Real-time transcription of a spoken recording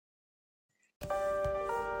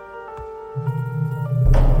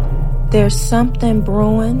There's something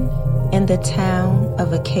brewing in the town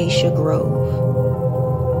of Acacia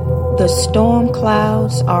Grove. The storm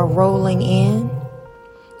clouds are rolling in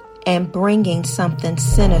and bringing something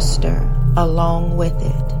sinister along with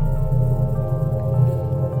it.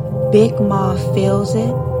 Big Ma feels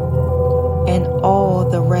it, and all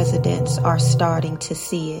the residents are starting to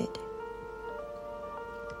see it.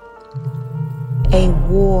 A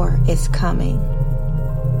war is coming,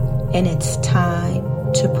 and it's time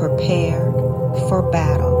to prepare for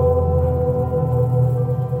battle.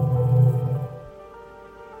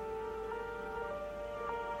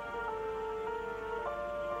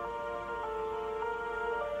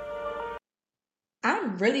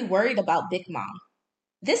 I'm really worried about Big Mom.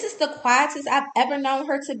 This is the quietest I've ever known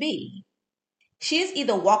her to be. She is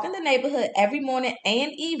either walking the neighborhood every morning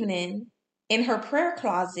and evening, in her prayer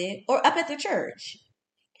closet, or up at the church.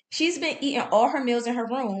 She's been eating all her meals in her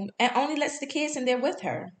room and only lets the kids in there with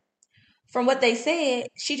her. From what they said,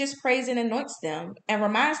 she just prays and anoints them and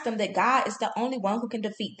reminds them that God is the only one who can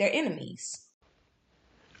defeat their enemies.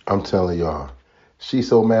 I'm telling y'all, she's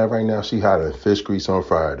so mad right now, she hotter than fish grease on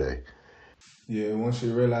Friday. Yeah, once she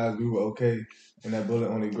realized we were okay and that bullet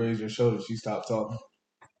only grazed your shoulder, she stopped talking.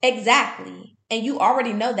 Exactly. And you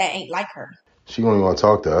already know that ain't like her. She don't even want to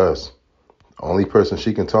talk to us. The only person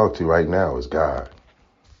she can talk to right now is God.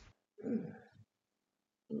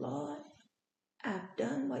 Lord, I've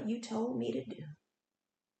done what you told me to do.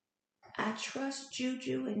 I trust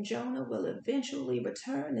Juju and Jonah will eventually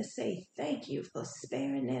return to say thank you for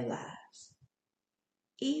sparing their lives,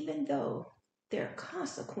 even though there are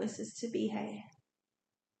consequences to be had.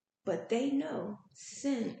 But they know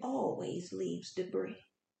sin always leaves debris.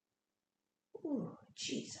 Ooh,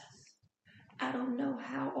 Jesus. I don't know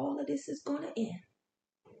how all of this is going to end,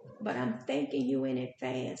 but I'm thanking you in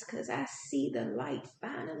advance because I see the light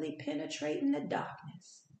finally penetrating the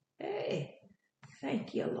darkness. Hey,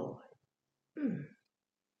 thank you, Lord.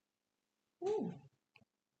 Ooh,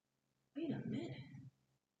 wait a minute.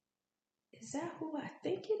 Is that who I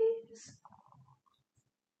think it is?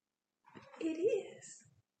 It is.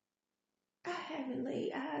 I haven't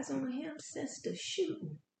laid eyes on him since the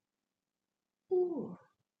shooting. Ooh,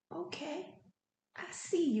 okay. I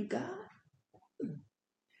see you, God.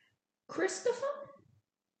 Christopher?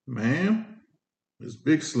 Ma'am, it's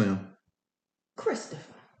Big Slim.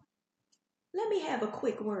 Christopher, let me have a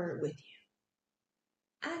quick word with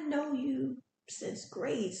you. I know you since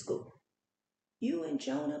grade school. You and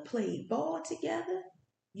Jonah played ball together.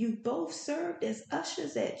 You both served as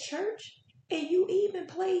ushers at church. And you even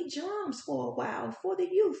played drums for a while for the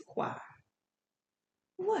youth choir.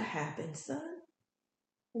 What happened, son?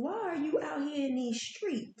 Why are you out here in these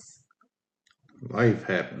streets? Life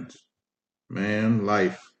happens. Man,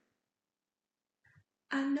 life.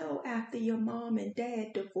 I know after your mom and dad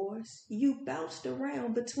divorced, you bounced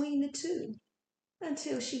around between the two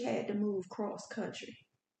until she had to move cross country.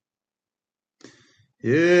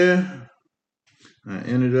 Yeah, I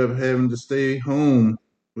ended up having to stay home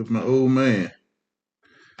with my old man,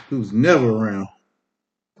 who's never around.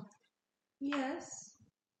 Yes,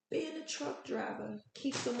 being a truck driver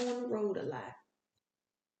keeps them on the road a lot.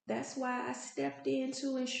 That's why I stepped in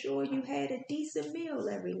to ensure you had a decent meal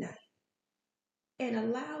every night and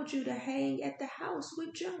allowed you to hang at the house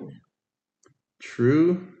with Jonah.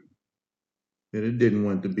 True, but it didn't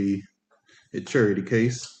want to be a charity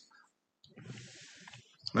case.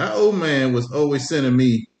 My old man was always sending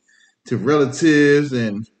me to relatives,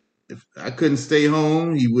 and if I couldn't stay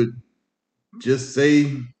home, he would just say,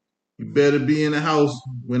 "You better be in the house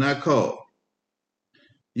when I call.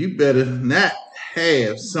 You better not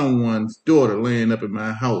have someone's daughter laying up in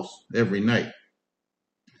my house every night."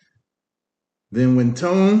 Then when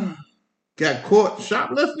Tone got caught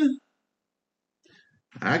shoplifting,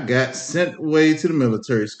 I got sent away to the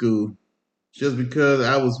military school just because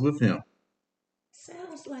I was with him.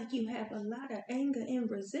 Sounds like you have a lot of anger and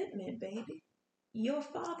resentment, baby. Your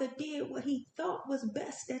father did what he thought was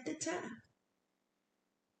best at the time.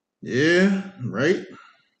 Yeah, right?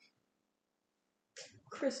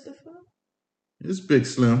 Christopher, It's Big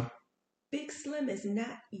Slim. Big Slim is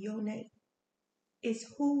not your name.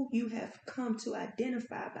 It's who you have come to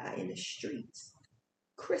identify by in the streets.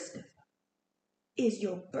 Christopher is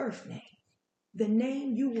your birth name, the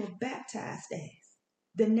name you were baptized as,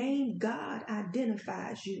 the name God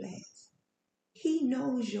identifies you as. He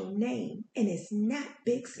knows your name, and it's not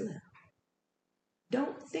Big Slim.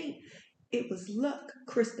 Don't think it was luck,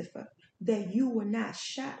 Christopher, that you were not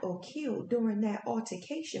shot or killed during that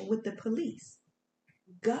altercation with the police.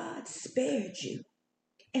 God spared you.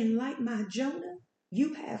 And like my Jonah,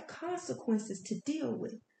 you have consequences to deal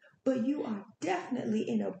with but you are definitely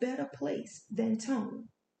in a better place than Tony.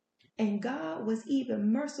 And God was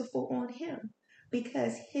even merciful on him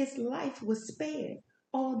because his life was spared,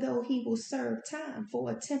 although he will serve time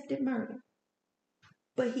for attempted murder.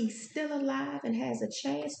 But he's still alive and has a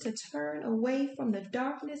chance to turn away from the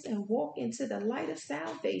darkness and walk into the light of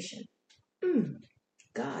salvation.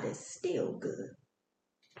 God is still good.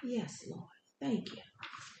 Yes, Lord. Thank you.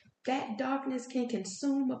 That darkness can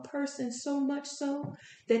consume a person so much so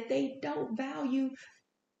that they don't value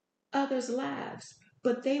others' lives,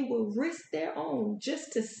 but they will risk their own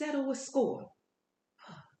just to settle a score.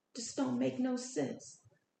 Just don't make no sense.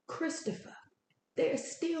 Christopher, there's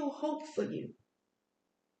still hope for you.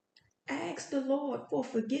 Ask the Lord for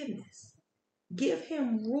forgiveness. Give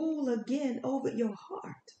him rule again over your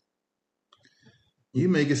heart. You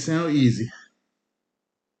make it sound easy.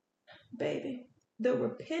 Baby, the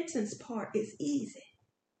repentance part is easy.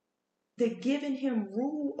 The giving him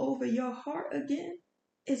rule over your heart again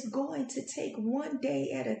is going to take one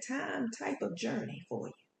day at a time type of journey for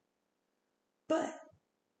you. But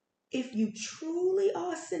if you truly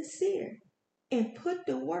are sincere and put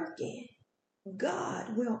the work in,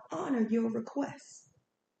 God will honor your requests.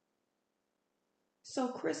 So,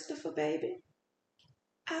 Christopher, baby,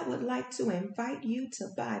 I would like to invite you to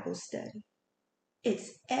Bible study.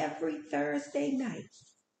 It's every Thursday night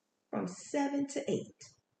from 7 to 8.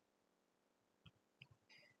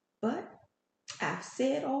 But I've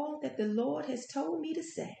said all that the Lord has told me to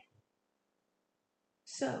say.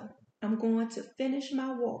 So I'm going to finish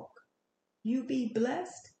my walk. You be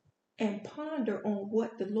blessed and ponder on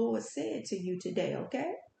what the Lord said to you today,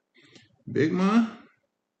 okay? Big Mom?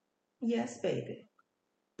 Yes, baby.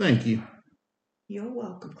 Thank you. You're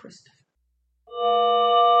welcome, Christopher.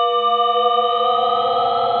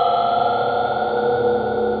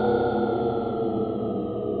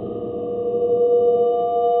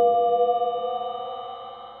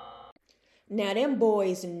 Now, them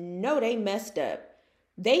boys know they messed up.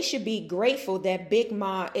 They should be grateful that Big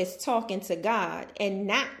Ma is talking to God and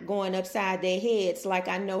not going upside their heads like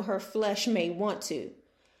I know her flesh may want to.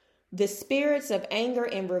 The spirits of anger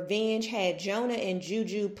and revenge had Jonah and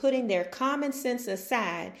Juju putting their common sense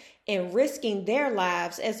aside and risking their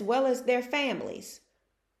lives as well as their families.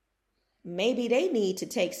 Maybe they need to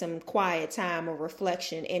take some quiet time of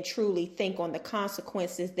reflection and truly think on the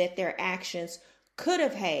consequences that their actions could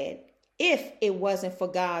have had if it wasn't for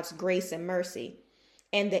God's grace and mercy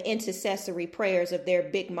and the intercessory prayers of their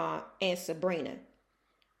Big Ma and Sabrina.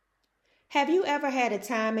 Have you ever had a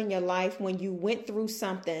time in your life when you went through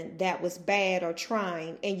something that was bad or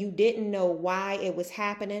trying and you didn't know why it was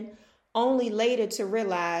happening, only later to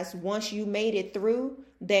realize once you made it through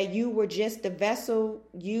that you were just the vessel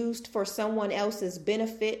used for someone else's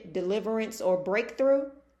benefit, deliverance, or breakthrough?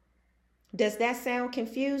 Does that sound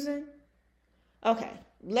confusing? Okay,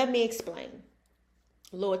 let me explain.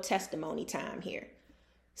 A little testimony time here.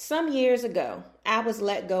 Some years ago, I was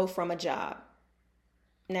let go from a job.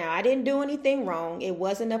 Now, I didn't do anything wrong. It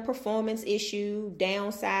wasn't a performance issue,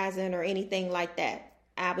 downsizing, or anything like that.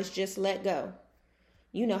 I was just let go.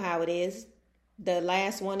 You know how it is. The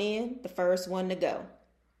last one in, the first one to go.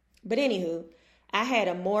 But anywho, I had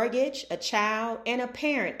a mortgage, a child, and a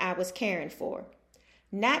parent I was caring for.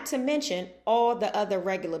 Not to mention all the other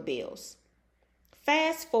regular bills.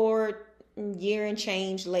 Fast forward a year and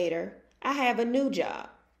change later, I have a new job.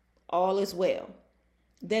 All is well.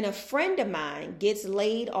 Then a friend of mine gets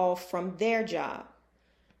laid off from their job.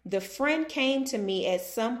 The friend came to me at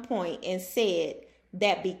some point and said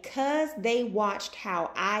that because they watched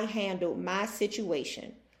how I handled my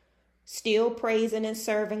situation, still praising and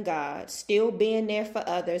serving God, still being there for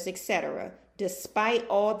others, etc., despite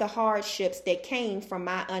all the hardships that came from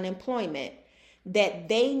my unemployment, that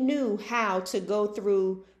they knew how to go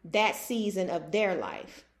through that season of their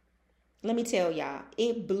life. Let me tell y'all,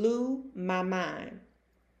 it blew my mind.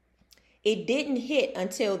 It didn't hit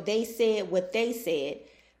until they said what they said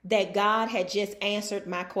that God had just answered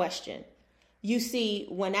my question. You see,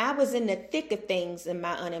 when I was in the thick of things in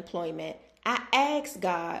my unemployment, I asked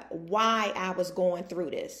God why I was going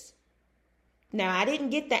through this. Now, I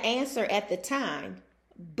didn't get the answer at the time,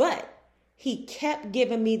 but He kept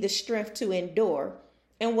giving me the strength to endure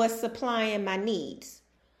and was supplying my needs.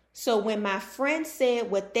 So when my friend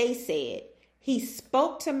said what they said, He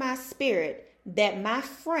spoke to my spirit that my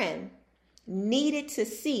friend needed to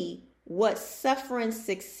see what suffering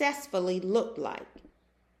successfully looked like.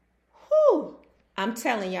 Whew! I'm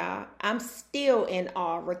telling y'all, I'm still in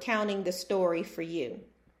awe recounting the story for you.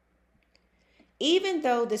 Even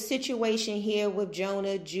though the situation here with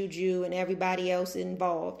Jonah, Juju, and everybody else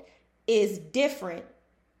involved is different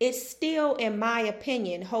it still, in my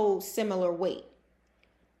opinion, holds similar weight.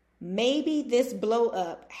 Maybe this blow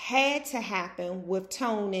up had to happen with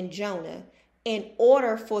Tone and Jonah in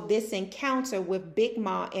order for this encounter with Big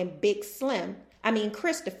Ma and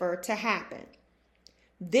Christopher to happen.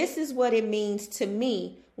 This is what it means to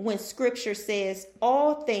me when scripture says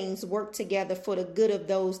all things work together for the good of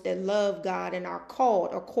those that love God and are called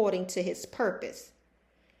according to his purpose.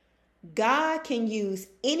 God can use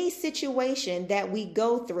any situation that we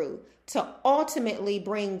go through to ultimately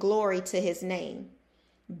bring glory to his name.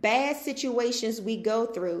 Bad situations we go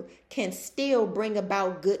through can still bring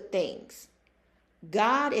about good things.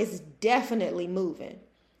 God is definitely moving.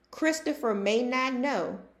 Christopher may not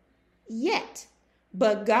know yet,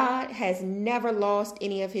 but God has never lost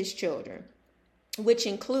any of his children, which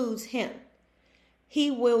includes him. He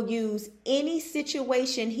will use any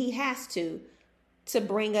situation he has to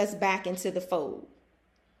bring us back into the fold.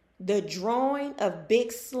 The drawing of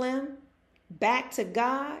Big Slim back to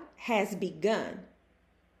God has begun.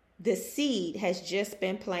 The seed has just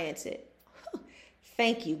been planted.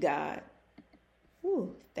 Thank you, God.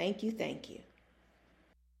 Ooh, thank you, thank you.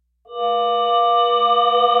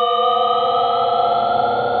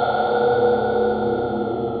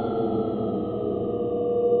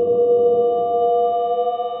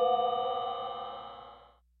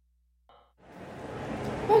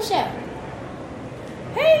 Rochelle.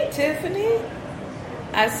 Hey, Tiffany.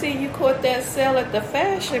 I see you caught that sale at the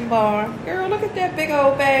fashion bar. Girl, look at that big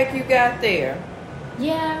old bag you got there.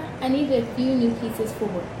 Yeah, I needed a few new pieces for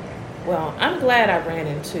work. Well, I'm glad I ran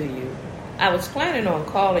into you. I was planning on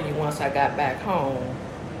calling you once I got back home.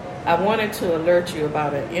 I wanted to alert you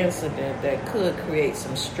about an incident that could create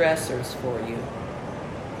some stressors for you.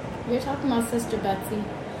 You're talking about Sister Betsy.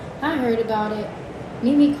 I heard about it.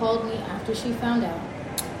 Mimi called me after she found out.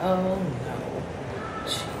 Oh, no.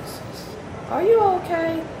 Jesus. Are you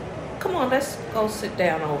okay? Come on, let's go sit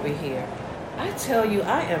down over here. I tell you,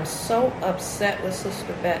 I am so upset with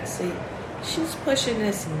Sister Betsy. She's pushing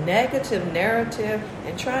this negative narrative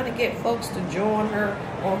and trying to get folks to join her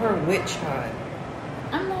on her witch hunt.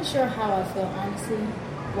 I'm not sure how I feel, honestly.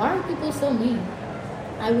 Why are people so mean?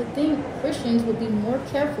 I would think Christians would be more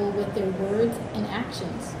careful with their words and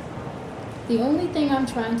actions. The only thing I'm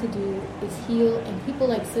trying to do is heal, and people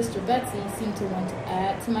like Sister Betsy seem to want to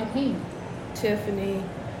add to my pain. Tiffany,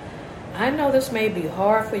 I know this may be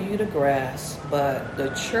hard for you to grasp, but the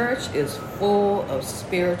church is full of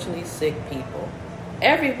spiritually sick people.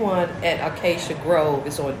 Everyone at Acacia Grove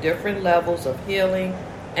is on different levels of healing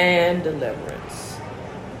and deliverance.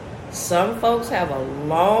 Some folks have a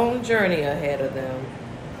long journey ahead of them.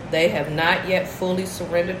 They have not yet fully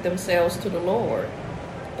surrendered themselves to the Lord.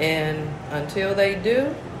 And until they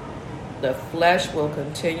do, the flesh will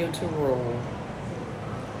continue to rule.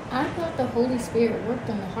 I thought the Holy Spirit worked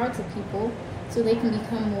on the hearts of people so they can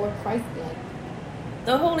become more Christ-like.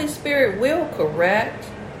 The Holy Spirit will correct,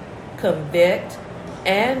 convict,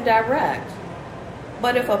 and direct.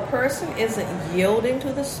 But if a person isn't yielding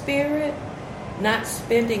to the Spirit, not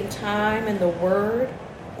spending time in the Word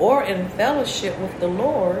or in fellowship with the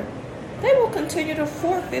Lord, they will continue to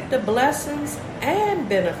forfeit the blessings and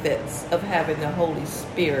benefits of having the Holy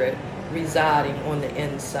Spirit residing on the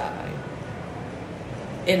inside.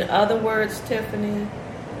 In other words, Tiffany,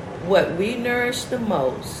 what we nourish the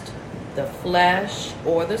most, the flesh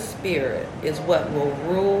or the spirit, is what will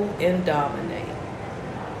rule and dominate.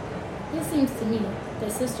 It seems to me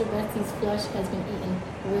that Sister Betsy's flesh has been eaten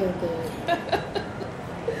real good.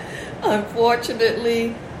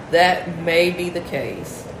 Unfortunately, that may be the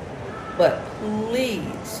case. But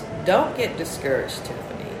please don't get discouraged, Tiffany.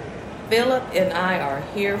 Philip and I are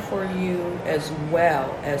here for you as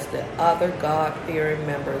well as the other God-fearing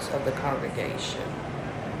members of the congregation.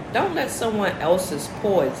 Don't let someone else's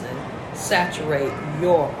poison saturate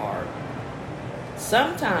your heart.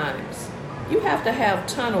 Sometimes you have to have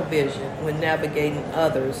tunnel vision when navigating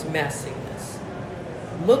others' messiness.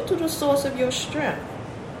 Look to the source of your strength,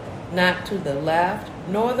 not to the left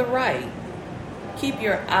nor the right. Keep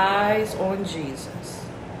your eyes on Jesus.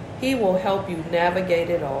 He will help you navigate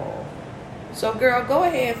it all. So girl, go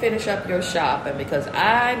ahead and finish up your shopping because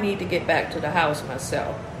I need to get back to the house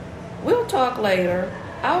myself. We'll talk later.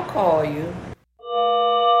 I'll call you.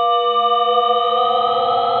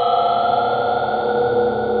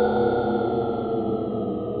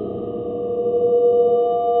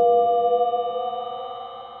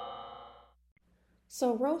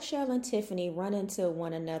 So Rochelle and Tiffany run into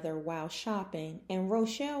one another while shopping, and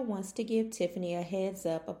Rochelle wants to give Tiffany a heads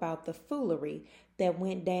up about the foolery that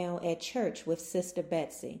went down at church with Sister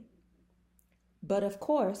Betsy. But of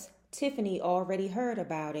course, Tiffany already heard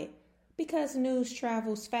about it Because news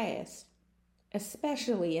travels fast,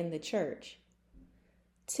 especially in the church.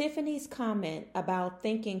 Tiffany's comment about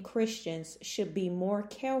thinking Christians should be more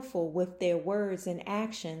careful with their words and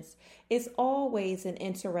actions is always an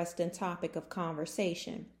interesting topic of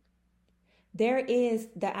conversation. There is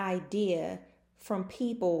the idea from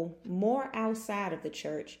people more outside of the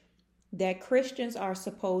church that Christians are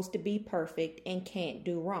supposed to be perfect and can't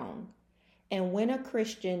do wrong. And when a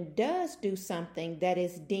Christian does do something that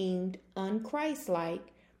is deemed unchristlike,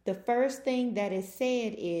 the first thing that is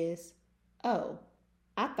said is, "Oh,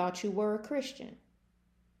 I thought you were a Christian."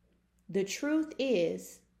 The truth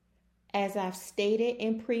is, as I've stated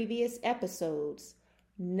in previous episodes,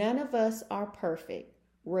 none of us are perfect,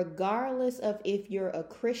 regardless of if you're a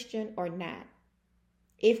Christian or not.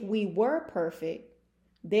 If we were perfect,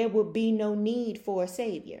 there would be no need for a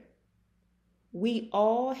Savior. We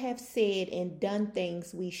all have said and done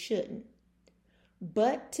things we shouldn't.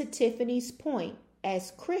 But to Tiffany's point,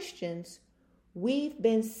 as Christians, we've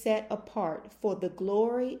been set apart for the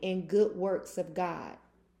glory and good works of God,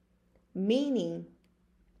 meaning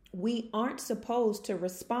we aren't supposed to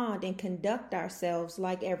respond and conduct ourselves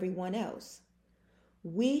like everyone else.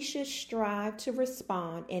 We should strive to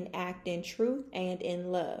respond and act in truth and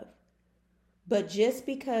in love. But just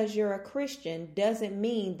because you're a Christian doesn't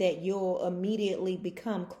mean that you'll immediately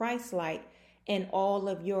become Christ-like and all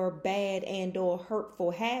of your bad and or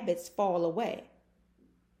hurtful habits fall away.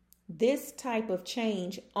 This type of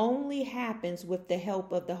change only happens with the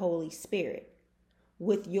help of the Holy Spirit,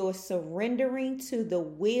 with your surrendering to the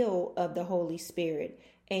will of the Holy Spirit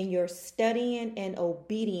and your studying and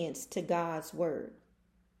obedience to God's word.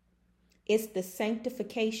 It's the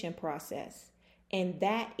sanctification process, and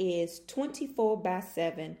that is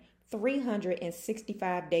 24/7,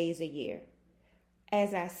 365 days a year.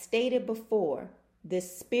 As I stated before, the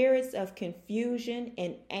spirits of confusion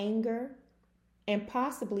and anger, and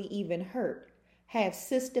possibly even hurt, have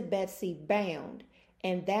Sister Betsy bound,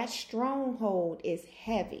 and that stronghold is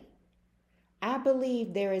heavy. I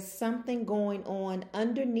believe there is something going on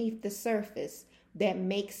underneath the surface that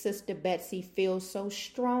makes Sister Betsy feel so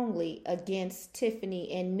strongly against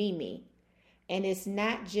Tiffany and Mimi. And it's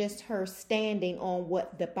not just her standing on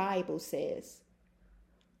what the Bible says.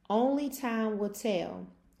 Only time will tell,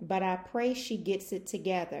 but I pray she gets it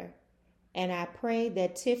together. And I pray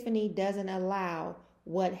that Tiffany doesn't allow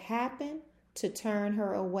what happened to turn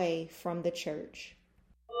her away from the church.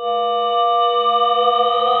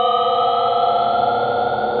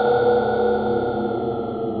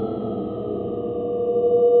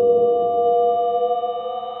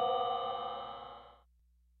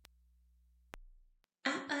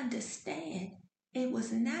 I understand it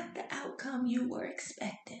was not the outcome you were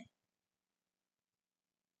expecting.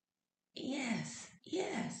 Yes,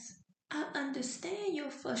 I understand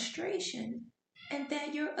your frustration and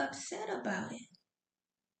that you're upset about it.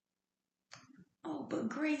 Oh, but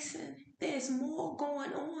Grayson, there's more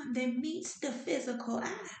going on than meets the physical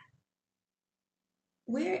eye.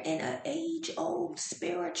 We're in an age-old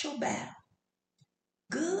spiritual battle.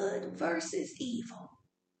 Good versus evil.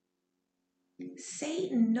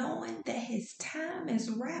 Satan, knowing that his time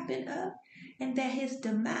is wrapping up and that his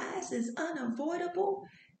demise is unavoidable,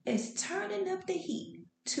 is turning up the heat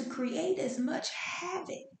to create as much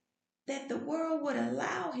havoc that the world would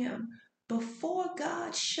allow him before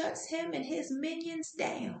God shuts him and his minions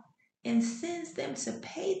down and sends them to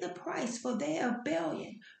pay the price for their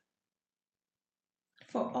rebellion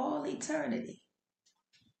for all eternity.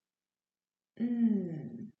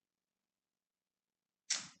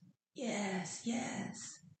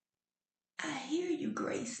 Yes. I hear you,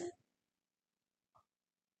 Grayson.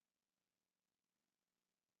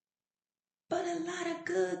 But a lot of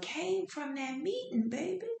good came from that meeting,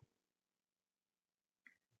 baby.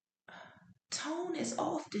 Tone is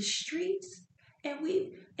off the streets and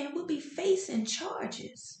we'll be facing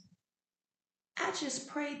charges. I just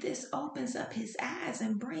pray this opens up his eyes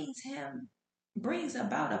and brings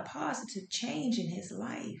about a positive change in his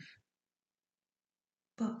life.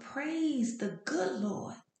 But praise the good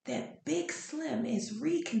Lord that Big Slim is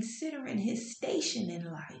reconsidering his station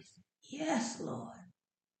in life. Yes, Lord.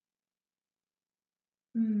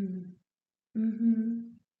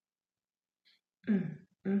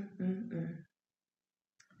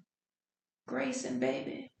 Grayson,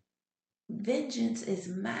 baby, vengeance is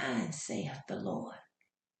mine, saith the Lord.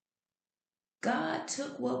 God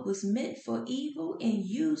took what was meant for evil and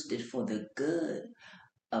used it for the good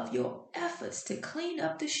of your efforts to clean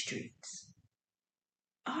up the streets.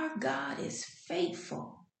 Our God is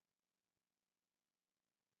faithful.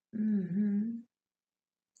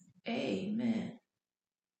 Amen.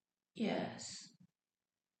 Yes.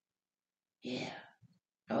 Yeah.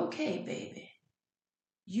 Okay, baby.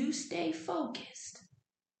 You stay focused.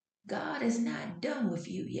 God is not done with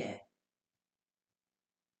you yet.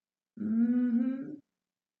 Mm-hmm.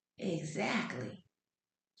 Exactly.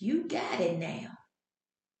 You got it now.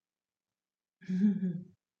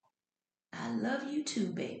 I love you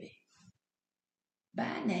too, baby.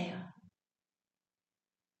 Bye now.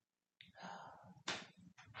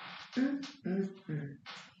 Mm-mm-mm.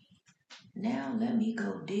 Now let me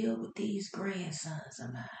go deal with these grandsons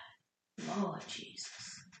of mine. Lord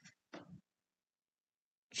Jesus.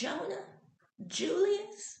 Jonah?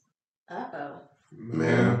 Julius? Uh-oh.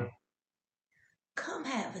 Ma'am. Come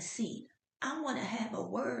have a seat. I want to have a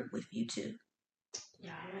word with you two.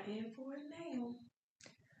 Y'all are in for it now.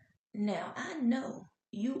 Now, I know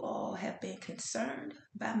you all have been concerned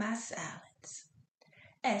by my silence.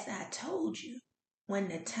 As I told you, when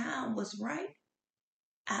the time was right,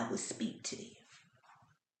 I would speak to you.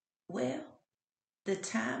 Well, the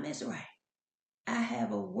time is right. I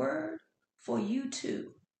have a word for you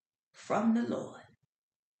two from the Lord.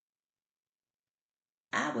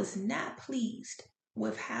 I was not pleased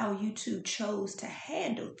with how you two chose to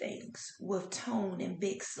handle things with Tone and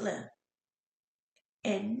Big Slim,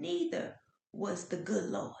 and neither was the good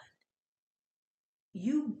Lord.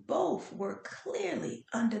 You both were clearly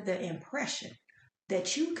under the impression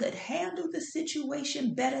that you could handle the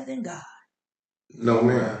situation better than God. No,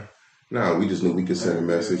 ma'am. No, we just knew we could send a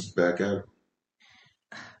message back at him.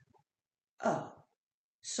 Oh,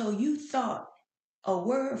 so you thought a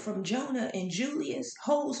word from Jonah and Julius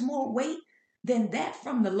holds more weight than that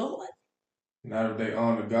from the Lord? Not if they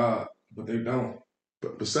honor God, but they don't.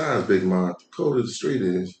 But besides, Big Mom, the code of the street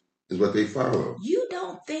is what they follow. You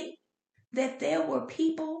don't think that there were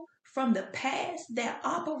people from the past that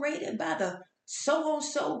operated by the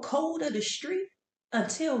so-and-so code of the street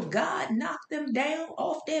until God knocked them down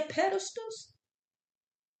off their pedestals?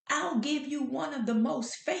 I'll give you one of the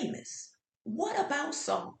most famous. What about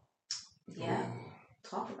Saul? Yeah.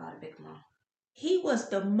 Talk about it, Big Mom. He was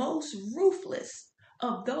the most ruthless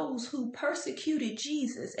of those who persecuted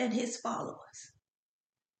Jesus and his followers.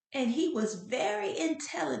 And he was very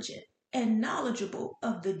intelligent and knowledgeable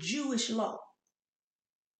of the Jewish law.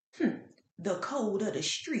 The code of the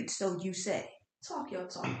street, so you say. Talk your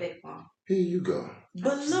talk, Big Mom. Here you go.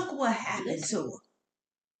 But look what happened to him.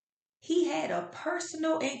 He had a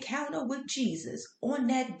personal encounter with Jesus on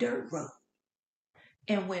that dirt road.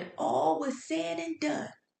 And when all was said and done,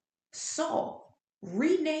 Saul,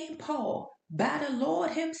 renamed Paul by the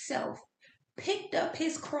Lord himself, picked up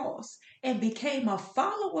his cross and became a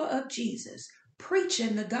follower of Jesus,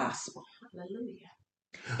 preaching the gospel. Hallelujah.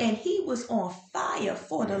 And he was on fire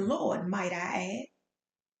for the Lord, might I add.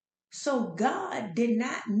 So God did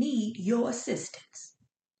not need your assistance.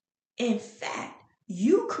 In fact,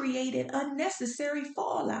 you created unnecessary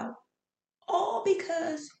fallout, all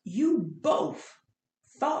because you both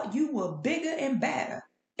thought you were bigger and badder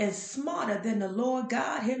and smarter than the Lord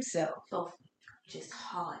God himself. Both just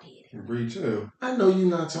hard-headed. Breach too. I know you're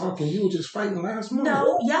not talking. You were just fighting last month.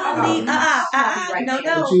 No, y'all leave. Right No,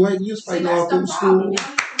 there. But no. you was fighting all through school.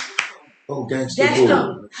 Oh, gangster That's bull.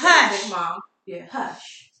 the hush. Big Mom. Yeah,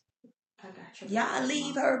 hush. I got you. Y'all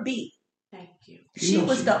leave her be. Thank you. She know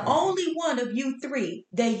was she the right. only one of you three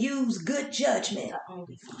that used good judgment. The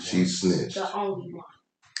only one. She snitched. The only one.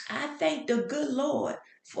 I thank the good Lord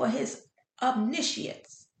for his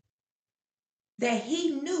omniscience, that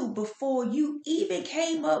he knew before you even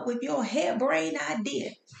came up with your harebrained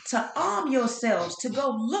idea to arm yourselves to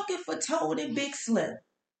go looking for Toad and Big Slim,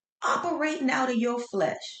 operating out of your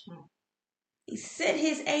flesh. He sent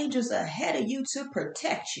his angels ahead of you to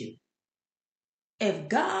protect you. If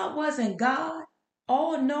God wasn't God,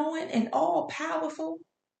 all-knowing and all-powerful,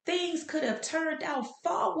 things could have turned out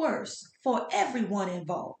far worse for everyone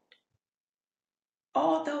involved.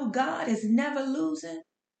 Although God is never losing,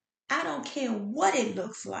 I don't care what it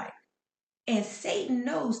looks like. And Satan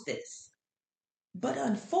knows this. But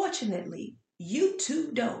unfortunately, you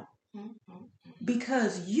two don't.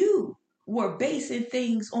 Because you were basing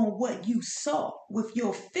things on what you saw with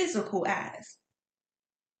your physical eyes.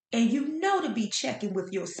 And you know to be checking with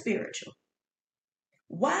your spiritual.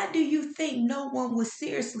 Why do you think no one was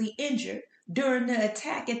seriously injured during the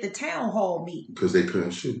attack at the town hall meeting? Because they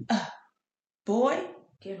couldn't shoot. Boy,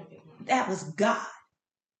 Get him, Big Mom. that was God.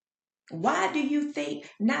 Why do you think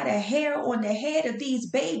not a hair on the head of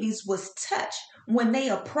these babies was touched when they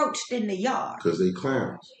approached in the yard? Because they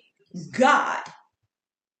clowns. God,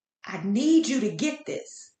 I need you to get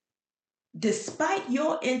this. Despite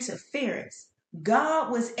your interference,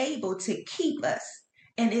 God was able to keep us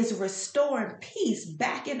and is restoring peace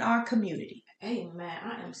back in our community. Amen.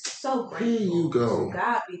 I am so grateful. Here you go. To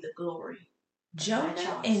God be the glory.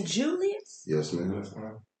 Jonah and Julius, Yes, ma'am.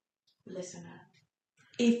 Listen up.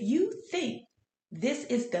 if you think this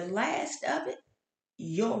is the last of it,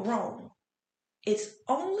 you're wrong. It's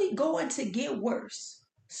only going to get worse.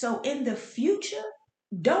 So in the future,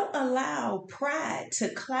 don't allow pride to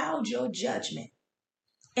cloud your judgment,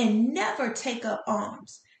 and never take up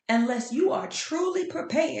arms unless you are truly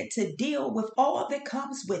prepared to deal with all that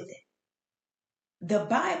comes with it. The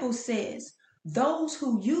Bible says those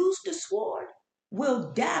who use the sword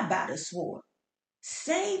will die by the sword.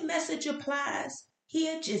 Same message applies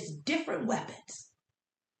here, just different weapons.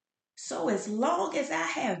 So as long as I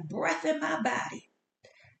have breath in my body,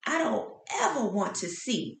 I don't ever want to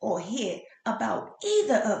see or hear about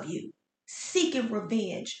either of you seeking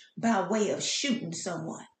revenge by way of shooting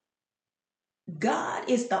someone. God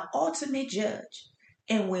is the ultimate judge,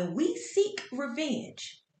 and when we seek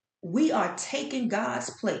revenge, we are taking God's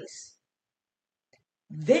place.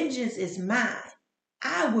 Vengeance is mine,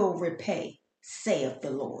 I will repay, saith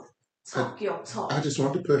the Lord. Talk your talk. I just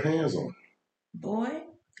want to put hands on. Boy,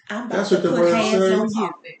 I'm about That's to what the put word hands says. on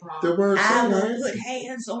you. The word I will says. put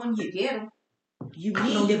hands on you. Get him. You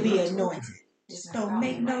I know need to you be will. anointed. Just don't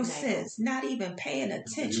make no sense. Not even paying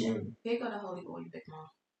attention. Here go the Holy Boy, Big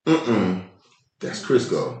Mom. That's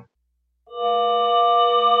Crisco.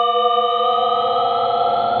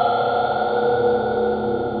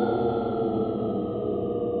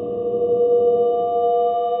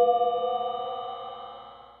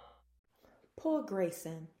 Poor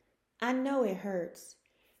Grayson. I know it hurts.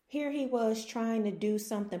 Here he was trying to do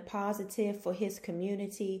something positive for his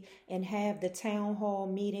community and have the town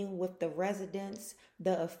hall meeting with the residents,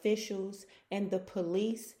 the officials, and the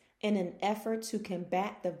police in an effort to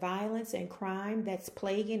combat the violence and crime that's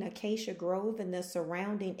plaguing Acacia Grove and the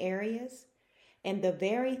surrounding areas. And the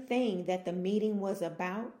very thing that the meeting was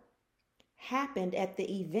about happened at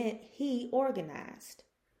the event he organized.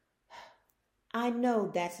 I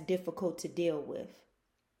know that's difficult to deal with.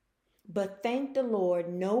 But thank the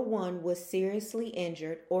Lord, no one was seriously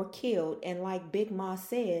injured or killed. And like Big Ma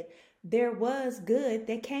said, there was good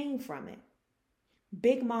that came from it.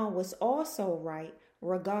 Big Ma was also right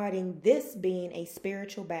regarding this being a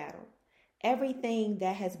spiritual battle. Everything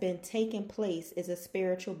that has been taking place is a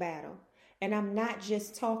spiritual battle. And I'm not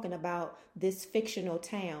just talking about this fictional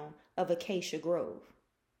town of Acacia Grove.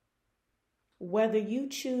 Whether you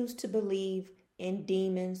choose to believe in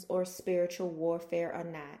demons or spiritual warfare or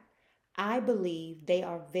not, I believe they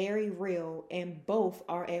are very real and both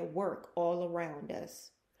are at work all around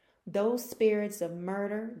us. Those spirits of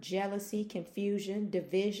murder, jealousy, confusion,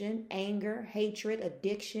 division, anger, hatred,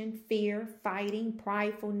 addiction, fear, fighting,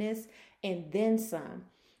 pridefulness, and then some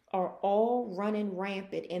are all running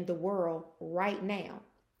rampant in the world right now.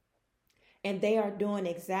 And they are doing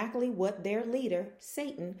exactly what their leader,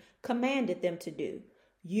 Satan, commanded them to do,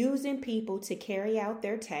 using people to carry out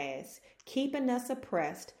their tasks, keeping us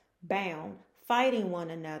oppressed, bound, fighting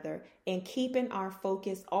one another, and keeping our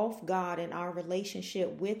focus off God and our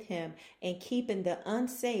relationship with Him, and keeping the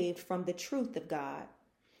unsaved from the truth of God.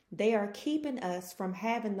 They are keeping us from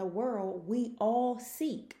having the world we all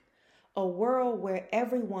seek, a world where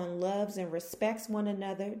everyone loves and respects one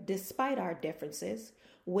another despite our differences,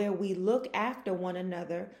 where we look after one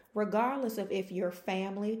another regardless of if you're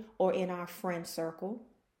family or in our friend circle.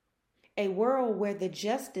 A world where the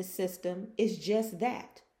justice system is just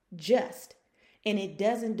that, just, and it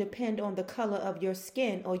doesn't depend on the color of your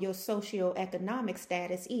skin or your socioeconomic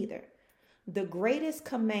status either. The greatest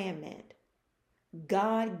commandment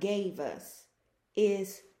God gave us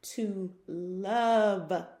is to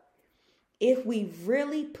love. If we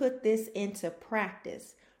really put this into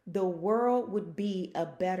practice, the world would be a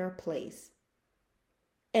better place.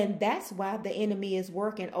 And that's why the enemy is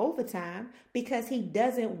working overtime, because he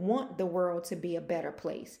doesn't want the world to be a better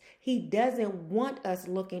place. He doesn't want us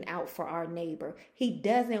looking out for our neighbor. He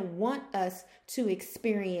doesn't want us to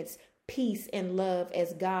experience peace and love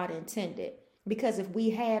as God intended. Because if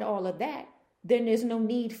we had all of that, then there's no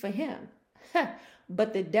need for him.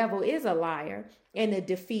 But the devil is a liar and a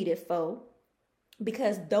defeated foe.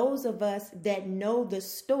 Because those of us that know the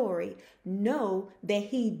story know that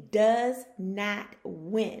he does not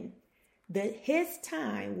win. That his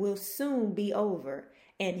time will soon be over,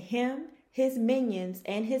 and him, his minions,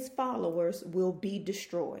 and his followers will be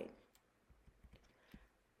destroyed.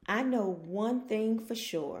 I know one thing for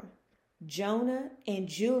sure. Jonah and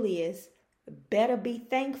Julius better be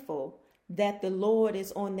thankful that the Lord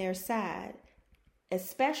is on their side,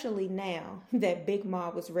 especially now that Big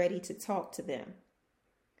Ma was ready to talk to them.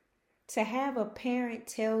 To have a parent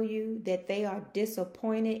tell you that they are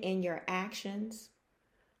disappointed in your actions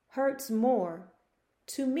hurts more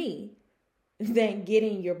to me than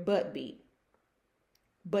getting your butt beat.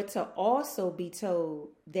 But to also be told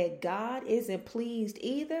that God isn't pleased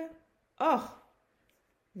either, oh,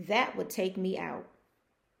 that would take me out.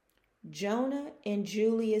 Jonah and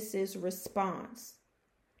Julius's response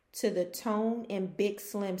to the Tone and Big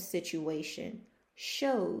Slim situation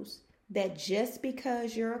shows that just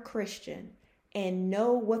because you're a Christian and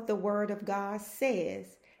know what the Word of God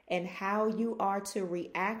says and how you are to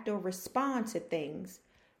react or respond to things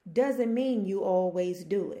doesn't mean you always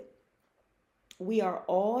do it. We are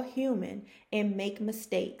all human and make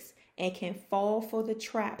mistakes and can fall for the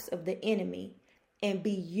traps of the enemy and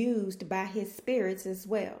be used by his spirits as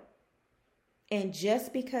well. And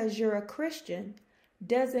just because you're a Christian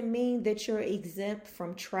doesn't mean that you're exempt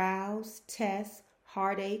from trials, tests,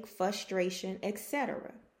 heartache, frustration,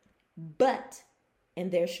 etc. But, and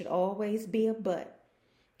there should always be a but,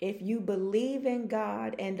 if you believe in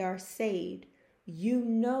God and are saved, you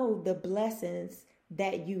know the blessings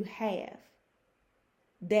that you have,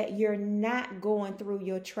 that you're not going through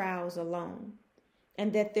your trials alone,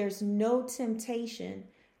 and that there's no temptation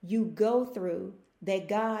you go through that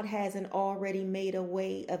God hasn't already made a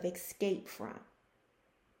way of escape from,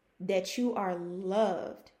 that you are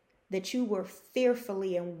loved, that you were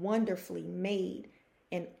fearfully and wonderfully made,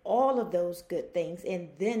 and all of those good things, and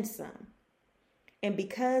then some. And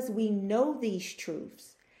because we know these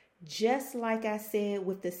truths, just like I said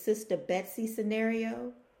with the Sister Betsy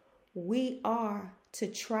scenario, we are to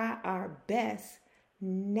try our best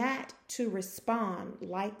not to respond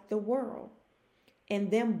like the world. And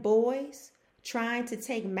them boys trying to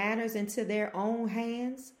take matters into their own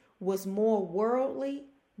hands was more worldly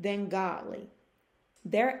than godly.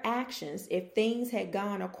 Their actions, if things had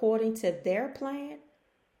gone according to their plan,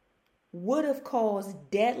 would have caused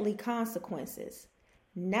deadly consequences,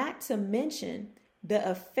 not to mention the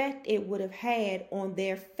effect it would have had on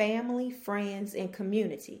their family, friends, and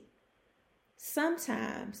community.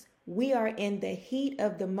 Sometimes we are in the heat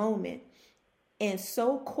of the moment and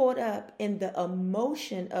so caught up in the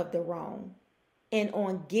emotion of the wrong and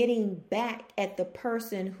on getting back at the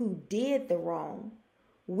person who did the wrong,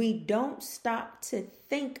 we don't stop to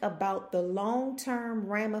think about the long-term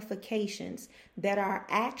ramifications that our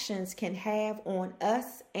actions can have on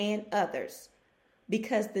us and others,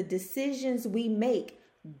 because the decisions we make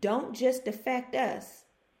don't just affect us,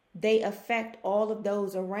 they affect all of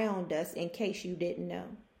those around us, in case you didn't know.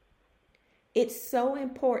 It's so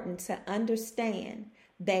important to understand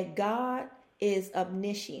that God is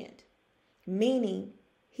omniscient, meaning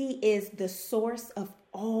he is the source of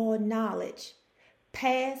all knowledge,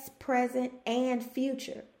 past, present, and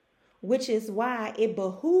future, which is why it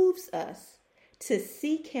behooves us to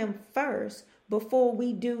seek him first before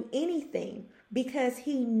we do anything, because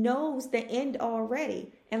he knows the end already.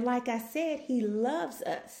 And like I said, he loves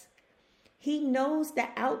us. He knows the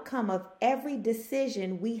outcome of every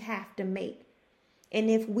decision we have to make. And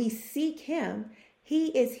if we seek him,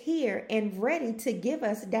 he is here and ready to give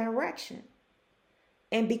us direction.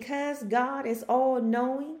 And because God is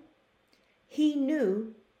all-knowing, he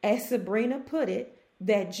knew, as Sabrina put it,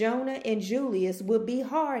 that Jonah and Julius would be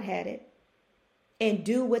hard-headed and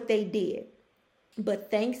do what they did.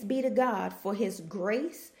 But thanks be to God for his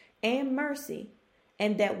grace and mercy,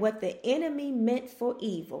 and that what the enemy meant for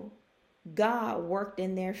evil, God worked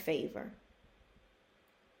in their favor.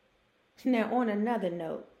 Now, on another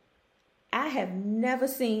note, I have never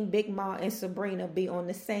seen Big Ma and Sabrina be on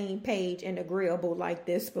the same page and agreeable like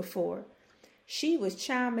this before. She was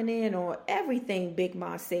chiming in on everything Big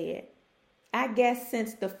Ma said. I guess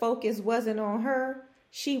since the focus wasn't on her,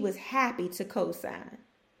 she was happy to co-sign.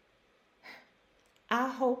 I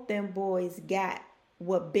hope them boys got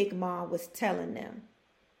what Big Ma was telling them.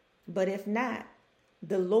 But if not,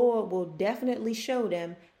 the Lord will definitely show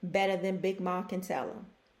them better than Big Ma can tell them.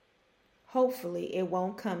 Hopefully it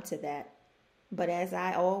won't come to that. But as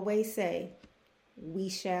I always say, we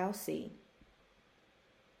shall see.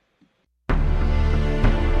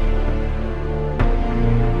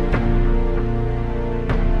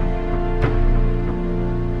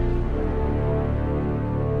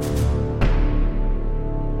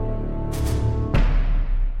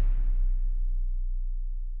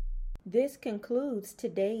 This concludes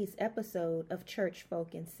today's episode of Church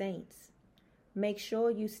Folk and Saints. Make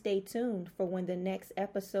sure you stay tuned for when the next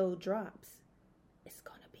episode drops. It's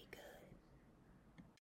gonna